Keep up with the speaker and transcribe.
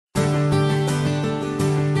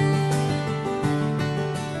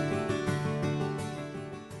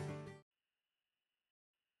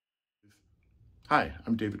Hi,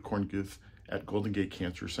 I'm David Kornguth at Golden Gate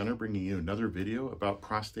Cancer Center, bringing you another video about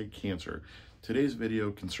prostate cancer. Today's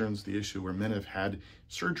video concerns the issue where men have had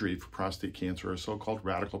surgery for prostate cancer, a so-called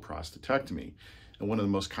radical prostatectomy. And one of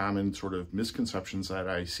the most common sort of misconceptions that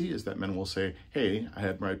I see is that men will say, hey, I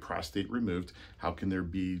had my prostate removed. How can there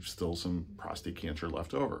be still some prostate cancer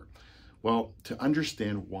left over? Well, to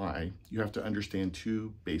understand why, you have to understand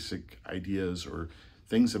two basic ideas or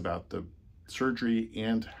things about the surgery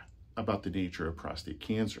and about the nature of prostate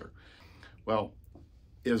cancer. Well,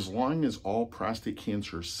 as long as all prostate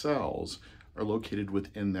cancer cells are located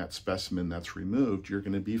within that specimen that's removed, you're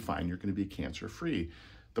going to be fine. You're going to be cancer-free.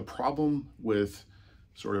 The problem with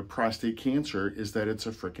sort of prostate cancer is that it's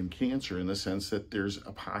a frickin' cancer in the sense that there's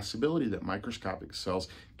a possibility that microscopic cells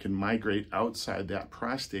can migrate outside that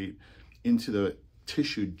prostate into the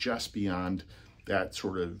tissue just beyond that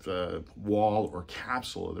sort of wall or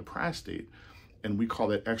capsule of the prostate. And we call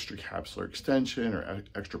that extracapsular extension or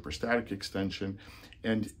extraprostatic extension.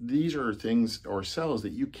 And these are things or cells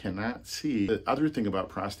that you cannot see. The other thing about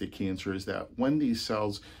prostate cancer is that when these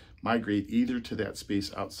cells migrate either to that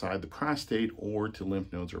space outside the prostate or to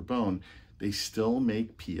lymph nodes or bone, they still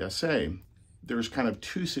make PSA. There's kind of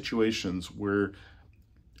two situations where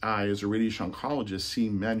I, as a radiation oncologist, see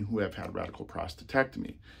men who have had radical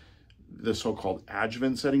prostatectomy. The so-called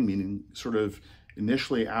adjuvant setting, meaning sort of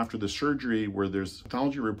initially after the surgery where there's a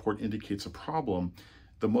pathology report indicates a problem,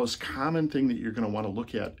 the most common thing that you're going to want to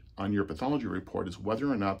look at on your pathology report is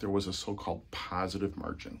whether or not there was a so-called positive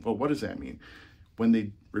margin. Well, what does that mean? When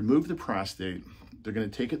they remove the prostate, they're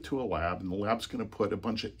going to take it to a lab, and the lab's going to put a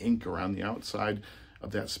bunch of ink around the outside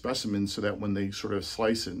of that specimen so that when they sort of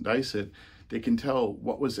slice it and dice it, they can tell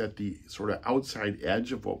what was at the sort of outside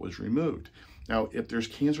edge of what was removed. Now, if there's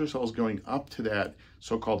cancer cells going up to that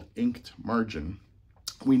so-called inked margin,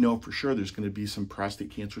 we know for sure there's going to be some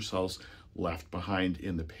prostate cancer cells left behind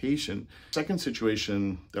in the patient. Second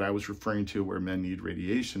situation that I was referring to where men need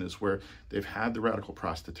radiation is where they've had the radical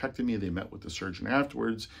prostatectomy, they met with the surgeon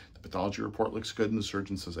afterwards, the pathology report looks good, and the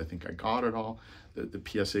surgeon says, I think I got it all. The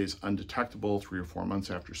PSA is undetectable 3 or 4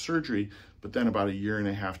 months after surgery, but then about 1.5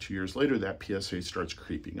 years, 2 years later, that PSA starts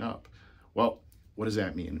creeping up. Well, what does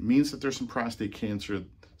that mean? It means that there's some prostate cancer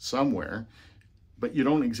somewhere, but you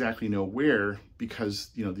don't exactly know where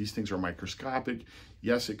because, you know, these things are microscopic.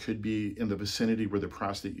 Yes, it could be in the vicinity where the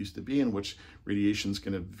prostate used to be, in which radiation is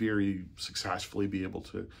going to very successfully be able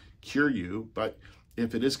to cure you. But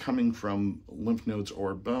if it is coming from lymph nodes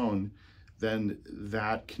or bone, then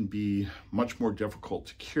that can be much more difficult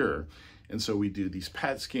to cure. And so we do these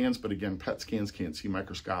PET scans, but again, PET scans can't see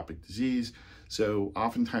microscopic disease. So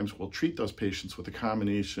oftentimes we'll treat those patients with a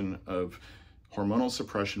combination of hormonal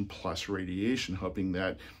suppression plus radiation, hoping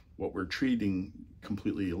that what we're treating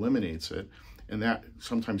completely eliminates it. And that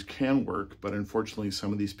sometimes can work, but unfortunately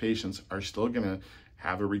some of these patients are still gonna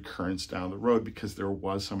have a recurrence down the road because there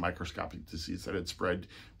was some microscopic disease that had spread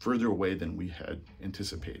further away than we had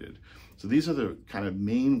anticipated. So these are the kind of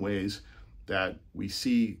main ways that we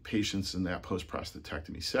see patients in that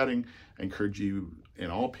post-prostatectomy setting. I encourage you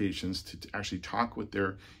and all patients to actually talk with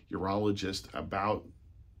their urologist about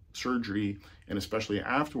surgery, and especially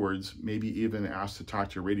afterwards, maybe even ask to talk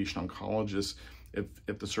to a radiation oncologist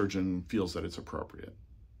if the surgeon feels that it's appropriate.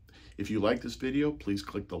 If you like this video, please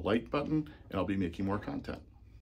click the like button, and I'll be making more content.